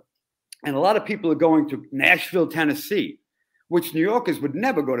Florida, and a lot of people are going to Nashville, Tennessee, which New Yorkers would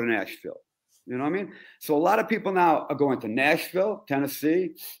never go to Nashville. You know what I mean? So a lot of people now are going to Nashville,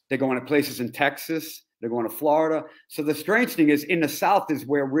 Tennessee. They're going to places in Texas. They're going to Florida. So the strange thing is, in the South is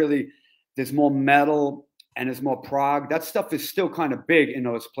where really there's more metal and there's more prog. That stuff is still kind of big in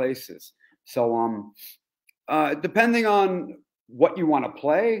those places. So depending on what you want to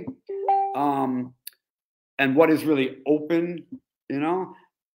play, and what is really open. You know,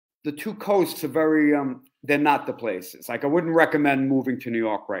 the two coasts are very they're not the places. Like I wouldn't recommend moving to New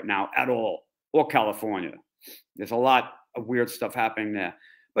York right now at all, or California. There's a lot of weird stuff happening there.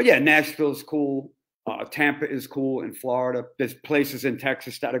 But yeah, Nashville is cool. Tampa is cool in Florida. There's places in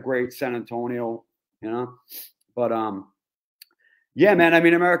Texas that are great. San Antonio, you know. But yeah, man. I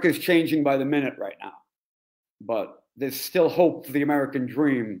mean, America is changing by the minute right now. But there's still hope for the American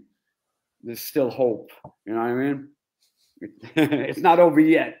dream. There's still hope. You know what I mean? It's not over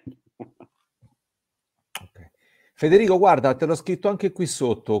yet. Okay. Federico, guarda, te l'ho scritto anche qui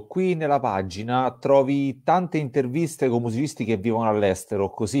sotto. Qui nella pagina trovi tante interviste con musicisti che vivono all'estero,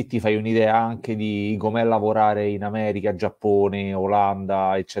 così ti fai un'idea anche di com'è lavorare in America, Giappone,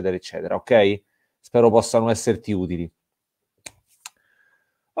 Olanda, eccetera, eccetera. Ok? Spero possano esserti utili.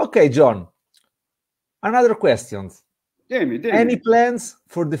 Ok, John. Another question. Dimmi. Any plans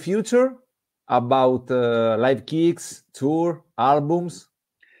for the future about live gigs, tour, albums?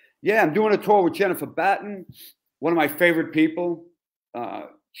 Yeah, I'm doing a tour with Jennifer Batten, one of my favorite people.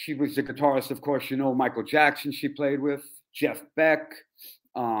 She was the guitarist, of course, you know, Michael Jackson she played with, Jeff Beck,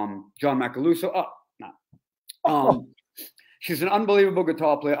 John Macaluso. She's an unbelievable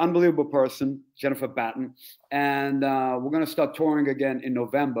guitar player, unbelievable person, Jennifer Batten. And we're going to start touring again in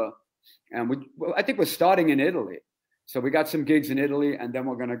November. And I think we're starting in Italy. So we got some gigs in Italy, and then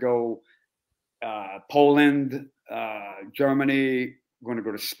we're going to go Poland, Germany. We're going to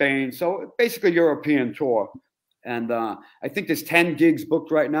go to Spain. So basically European tour. And I think there's 10 gigs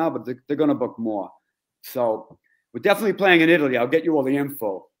booked right now, but they're going to book more. So we're definitely playing in Italy. I'll get you all the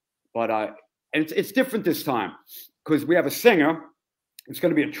info. But it's different this time because we have a singer. It's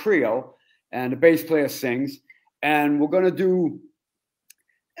going to be a trio, and the bass player sings. And we're going to do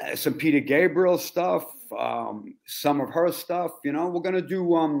some Peter Gabriel stuff, some of her stuff. You know, we're going to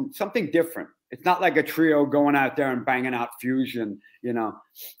do something different. It's not like a trio going out there and banging out fusion, you know.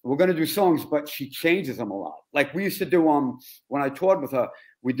 We're going to do songs, but she changes them a lot. Like we used to do when I toured with her,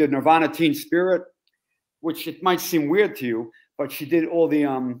 we did Nirvana Teen Spirit, which it might seem weird to you, but she did all the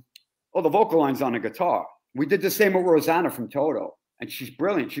vocal lines on the guitar. We did the same with Rosanna from Toto, and she's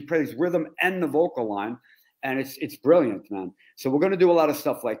brilliant. She plays rhythm and the vocal line, and it's brilliant, man. So we're going to do a lot of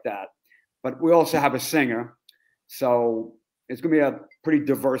stuff like that. But we also have a singer, so it's going to be a pretty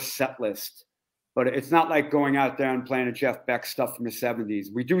diverse set list. But it's not like going out there and playing a Jeff Beck stuff from the 70s.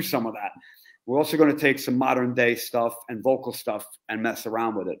 We do some of that. We're also going to take some modern day stuff and vocal stuff and mess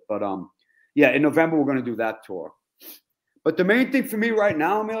around with it. But yeah, in November, we're going to do that tour. But the main thing for me right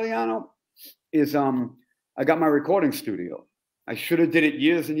now, Emiliano, is I got my recording studio. I should have did it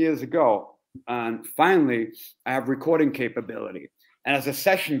years and years ago. And finally, I have recording capability. And as a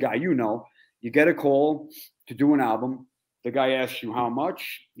session guy, you know, you get a call to do an album. The guy asks you how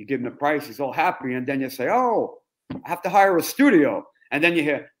much, you give him the price, he's all happy, and then you say, oh, I have to hire a studio. And then you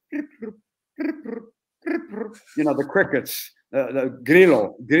hear, you know, the crickets, the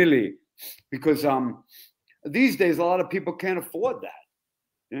grilli, because these days a lot of people can't afford that.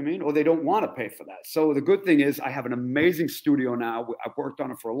 You know what I mean? Or they don't want to pay for that. So the good thing is I have an amazing studio now. I've worked on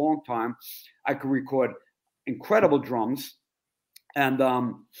it for a long time. I can record incredible drums. And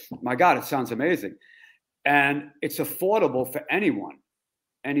my God, it sounds amazing. And it's affordable for anyone,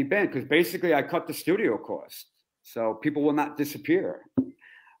 any band, because basically I cut the studio cost. So people will not disappear.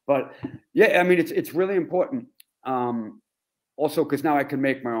 But yeah, I mean, it's really important. Also, because now I can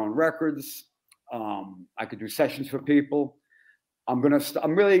make my own records. I could do sessions for people. I'm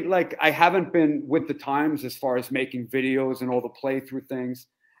really like, I haven't been with the times as far as making videos and all the playthrough things.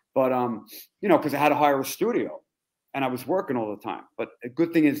 But, you know, because I had to hire a studio and I was working all the time. But the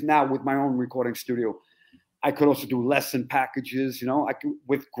good thing is now with my own recording studio, I could also do lesson packages, you know,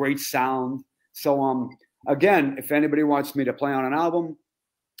 with great sound. So, again, if anybody wants me to play on an album,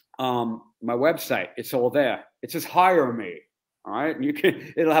 my website, it's all there. It's just hire me. All right.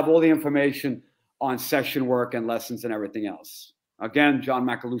 And it'll have all the information on session work and lessons and everything else. Again,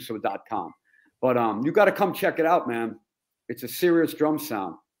 johnmacaluso.com. But you got to come check it out, man. It's a serious drum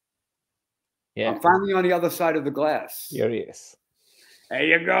sound. Yeah. I'm finally on the other side of the glass. Here he is. There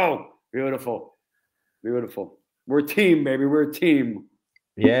you go. Beautiful. Beautiful. We're a team, baby. We're a team.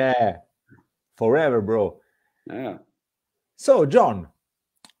 Yeah. Forever, bro. Yeah. So, John,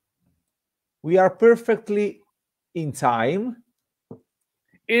 we are perfectly in time.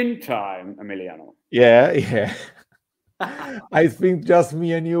 In time, Emiliano. Yeah, yeah. I think just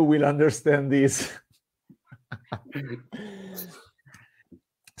me and you will understand this.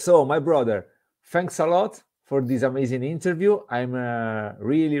 So, my brother, thanks a lot for this amazing interview. I'm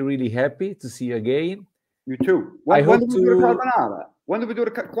really, really happy to see you again. You too. I When hope do we do the to. carbonara? When do we do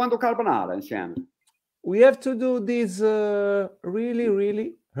the quando carbonara in? Quando carbonara insieme? We have to do this really,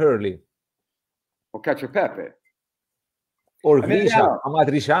 really early. Or cacio e pepe? Or gricia,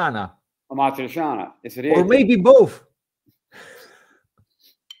 amatriciana. Amatriciana. Or maybe both.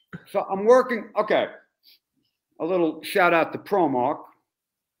 So I'm working. Okay. A little shout out to ProMark.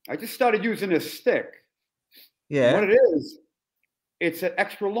 I just started using this stick. Yeah. What it is, it's an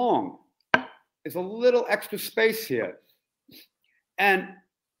extra long. There's a little extra space here. And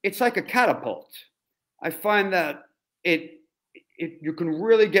it's like a catapult. I find that you can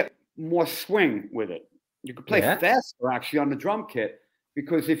really get more swing with it. You can play faster actually on the drum kit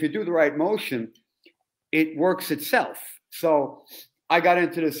because if you do the right motion, it works itself. So I got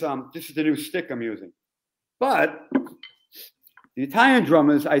into this. This is the new stick I'm using. But the Italian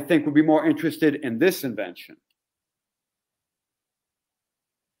drummers, I think, would be more interested in this invention.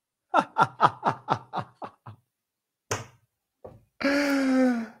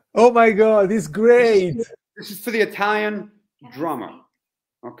 Oh my God, it's great. This is for the Italian drummer.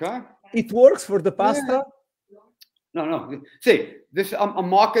 Okay? It works for the pasta? No. See, this I'm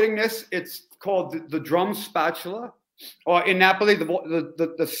marketing this. It's called the drum spatula, or in Napoli,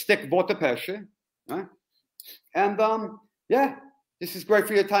 the stick vortepesce. Right? And yeah, this is great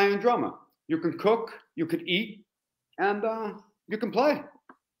for the Italian drummer. You can cook, you can eat, and you can play.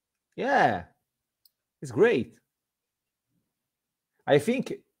 Yeah, it's great. I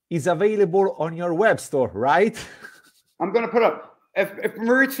think it's available on your web store, right? I'm going to put up. If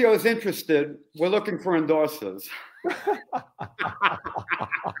Maurizio is interested, we're looking for endorsers.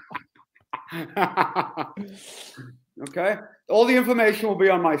 Okay? All the information will be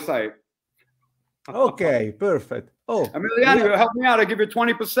on my site. Okay, perfect. Oh, Emiliano, help me out. I give you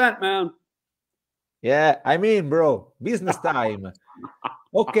 20%, man. Yeah, I mean, bro, business time.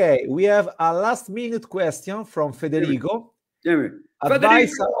 Okay, we have a last minute question from Federico.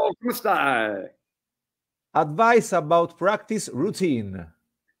 Advice, come stai? Advice about practice routine.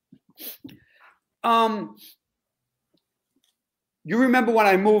 You remember when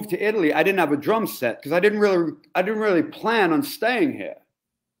I moved to Italy, I didn't have a drum set because I didn't really plan on staying here.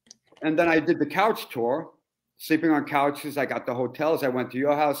 And then I did the couch tour, sleeping on couches. I got the hotels. I went to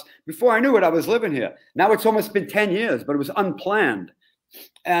your house. Before I knew it, I was living here. Now it's almost been 10 years, but it was unplanned.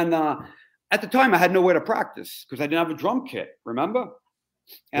 And at the time, I had nowhere to practice because I didn't have a drum kit, remember?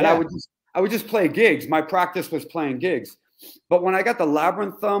 And I would just play gigs. My practice was playing gigs. But when I got the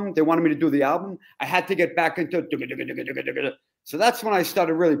Labyrinth thumb, they wanted me to do the album. I had to get back into it. So that's when I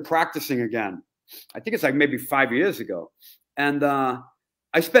started really practicing again. I think it's like maybe 5 years ago. And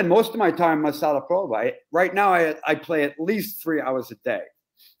I spend most of my time in my sala prova. Right now, I play at least 3 hours a day.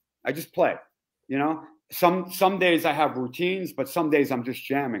 I just play, you know. Some days I have routines, but some days I'm just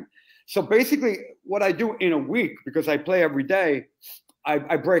jamming. So basically what I do in a week, because I play every day,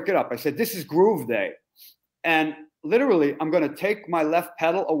 I break it up. I said, this is groove day. And literally, I'm going to take my left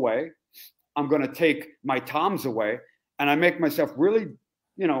pedal away. I'm going to take my toms away. And I make myself really,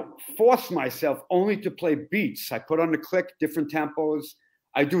 you know, force myself only to play beats. I put on the click, different tempos.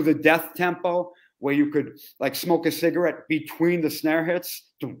 I do the death tempo where you could like smoke a cigarette between the snare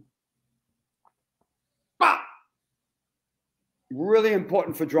hits. Really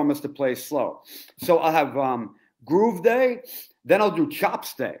important for drummers to play slow. So I'll have groove day. Then I'll do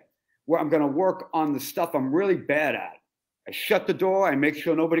chops day, where I'm going to work on the stuff I'm really bad at. I shut the door. I make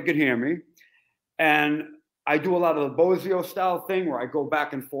sure nobody could hear me. And I do a lot of the Bozio style thing where I go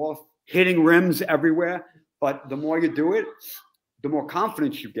back and forth, hitting rims everywhere. But the more you do it, the more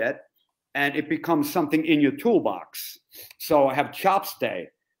confidence you get. And it becomes something in your toolbox. So I have chops day,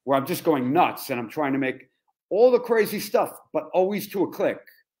 where I'm just going nuts and I'm trying to make all the crazy stuff, but always to a click.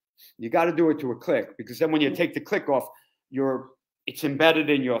 You got to do it to a click, because then when you take the click off, it's embedded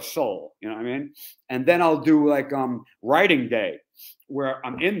in your soul. You know what I mean? And then I'll do like writing day, where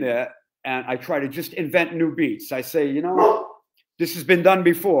I'm in there and I try to just invent new beats. I say, you know, this has been done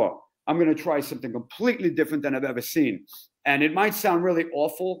before. I'm going to try something completely different than I've ever seen. And it might sound really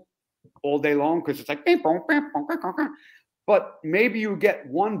awful all day long because it's like, but maybe you get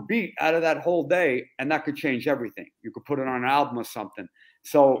one beat out of that whole day and that could change everything. You could put it on an album or something.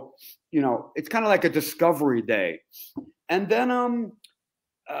 So, you know, it's kind of like a discovery day. And then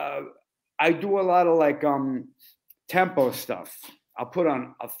I do a lot of like tempo stuff. I'll put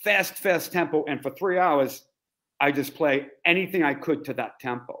on a fast tempo. And for 3 hours, I just play anything I could to that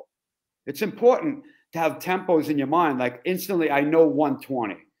tempo. It's important to have tempos in your mind. Like instantly, I know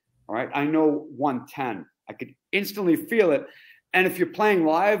 120. All right. I know 110. I could instantly feel it. And if you're playing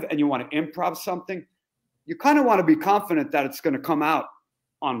live and you want to improv something, you kind of want to be confident that it's going to come out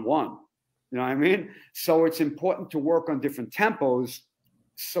on one. You know what I mean? So it's important to work on different tempos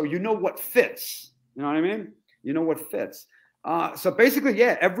so you know what fits. You know what I mean? You know what fits. So basically,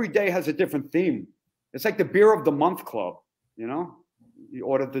 yeah, every day has a different theme. It's like the beer of the month club, you know? You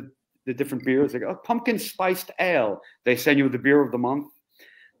order the different beers. Like, oh, pumpkin spiced ale. They send you the beer of the month.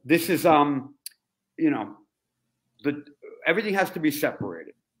 This is, you know, everything has to be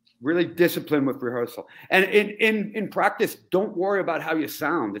separated. Really disciplined with rehearsal. And in practice, don't worry about how you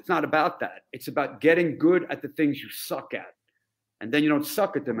sound. It's not about that. It's about getting good at the things you suck at. And then you don't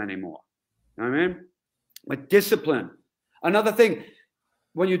suck at them anymore. You know what I mean? Like discipline. Another thing,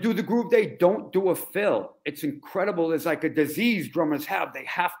 when you do the groove day, don't do a fill. It's incredible. It's like a disease drummers have. They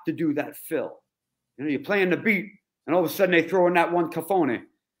have to do that fill. You know, you're playing the beat, and all of a sudden they throw in that one caphone.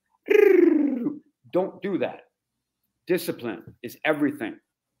 Don't do that. Discipline is everything.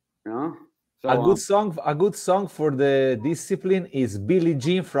 You know? So, a good song for the discipline is Billie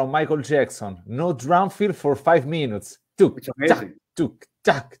Jean from Michael Jackson. No drum fill for 5 minutes. It's amazing.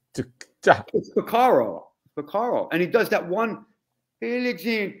 It's Piccaro. And he does that one, Billie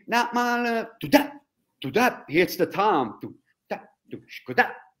Jean, not my love, do that. He hits the tom.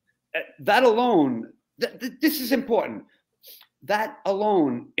 That alone, this is important. That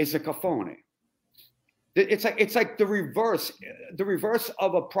alone is a caphone. It's like the reverse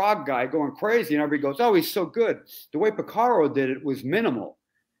of a prog guy going crazy, and everybody goes, "Oh, he's so good." The way Piccaro did it was minimal.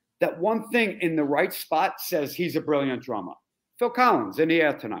 That one thing in the right spot says he's a brilliant drummer. Phil Collins, In the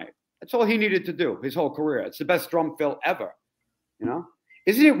Air Tonight. That's all he needed to do his whole career. It's the best drum fill ever. You know,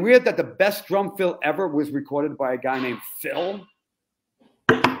 isn't it weird that the best drum fill ever was recorded by a guy named Phil?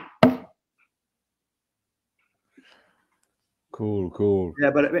 Cool.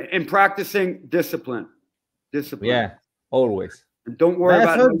 Yeah, but in practicing, discipline. Yeah, always. And don't worry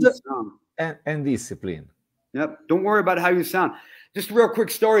about how you sound. And discipline. Yep. Don't worry about how you sound. Just a real quick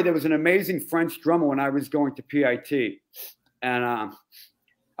story. There was an amazing French drummer when I was going to PIT, and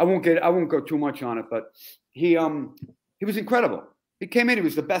I won't go too much on it, but he was incredible. He came in. He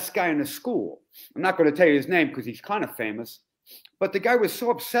was the best guy in the school. I'm not going to tell you his name because he's kind of famous, but the guy was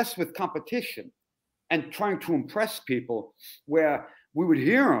so obsessed with competition and trying to impress people where we would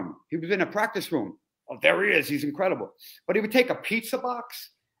hear him. He was in a practice room. Oh, there he is. He's incredible. But he would take a pizza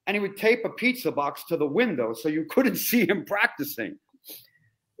box and he would tape a pizza box to the window so you couldn't see him practicing.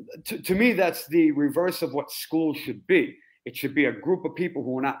 To me, that's the reverse of what school should be. It should be a group of people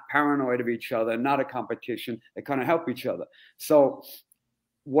who are not paranoid of each other, not a competition. They kind of help each other. So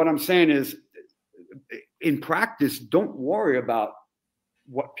what I'm saying is, in practice, don't worry about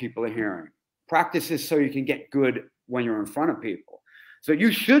what people are hearing. Practice is so you can get good when you're in front of people. So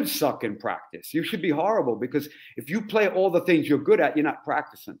you should suck in practice. You should be horrible, because if you play all the things you're good at, you're not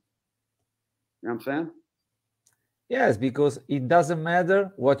practicing. You know what I'm saying? Yes, because it doesn't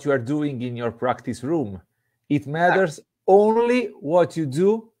matter what you are doing in your practice room. It matters only what you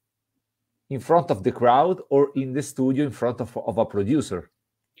do in front of the crowd or in the studio in front of a producer.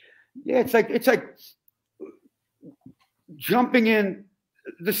 Yeah, it's like jumping in.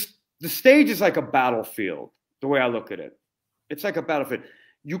 The stage is like a battlefield, the way I look at it. It's like a battlefield.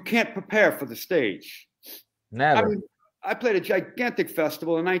 You can't prepare for the stage. Never. I mean, I played a gigantic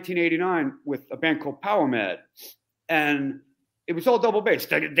festival in 1989 with a band called Power Mad, and it was all double bass.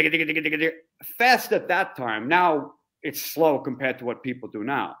 Fast at that time. Now it's slow compared to what people do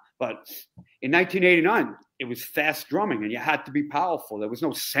now. But in 1989, it was fast drumming, and you had to be powerful. There was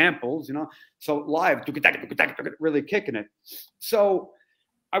no samples, you know. So live, really kicking it. So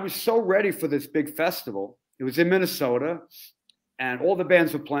I was so ready for this big festival. It was in Minnesota, and all the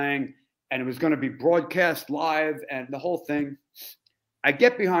bands were playing, and it was going to be broadcast live and the whole thing. I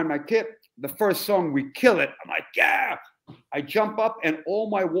get behind my kit. The first song, we kill it. I'm like, yeah. I jump up, and all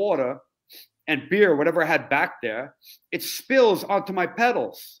my water and beer, whatever I had back there, it spills onto my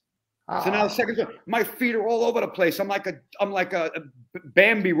pedals. So now the second song, my feet are all over the place. I'm like a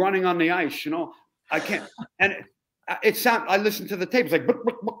Bambi running on the ice, you know. I can't. And I listen to the tape. It's like,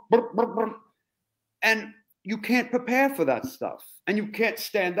 and you can't prepare for that stuff. And you can't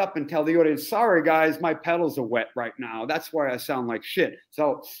stand up and tell the audience, sorry, guys, my pedals are wet right now. That's why I sound like shit.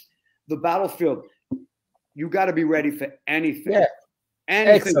 So the battlefield, you got to be ready for anything. Yeah,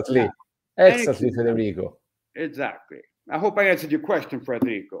 anything. Exactly, Federico. Exactly. I hope I answered your question,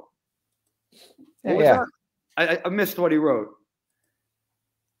 Federico. Yeah. I missed what he wrote.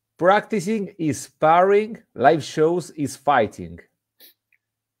 Practicing is sparring, live shows is fighting.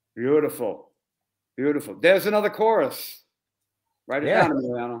 Beautiful. Beautiful. There's another chorus. Write it down,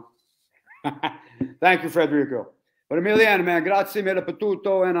 Emiliano. Thank you, Federico. But Emiliano, man, grazie mille per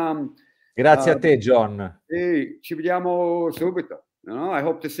tutto. And, grazie a te, John. Ci vediamo subito. You know, I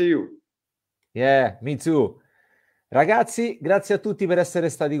hope to see you. Yeah, me too. Ragazzi, grazie a tutti per essere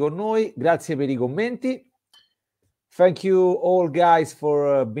stati con noi, grazie per i commenti. Thank you all guys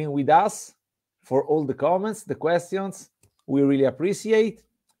for being with us, for all the comments, the questions. We really appreciate.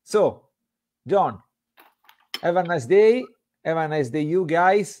 So, John, have a nice day. Have a nice day, you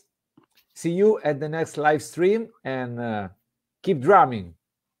guys. See you at the next live stream and keep drumming.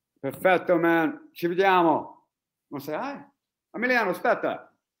 Perfetto, man. Ci vediamo. Non sai? Emiliano,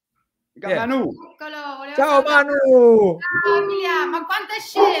 aspetta. Yeah. Manu. Eccolo, Ciao Manu! Ciao Emiliano, ma quanto è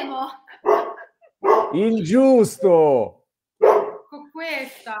scemo! Ingiusto! Con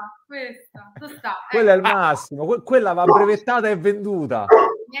questa. Dove sta? Quella è il massimo. Quella va brevettata e venduta.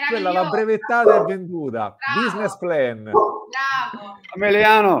 Quella va brevettata e venduta. Bravo. Business plan. Bravo.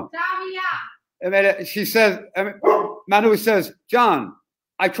 Emiliano. Ciao Emiliano. She says, Manu says, John,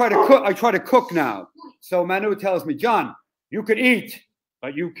 I try to cook now. So Manu tells me, John, you can eat,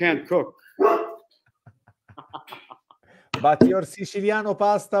 but you can't cook. But your Siciliano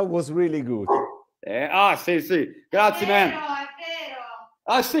pasta was really good. Sì. Grazie, man. È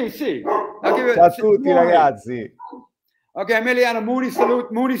vero. Sì. Ciao a tutti, ragazzi. Okay, Emiliano,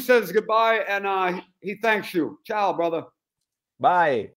 Mooney says goodbye and he thanks you. Ciao, brother. Bye.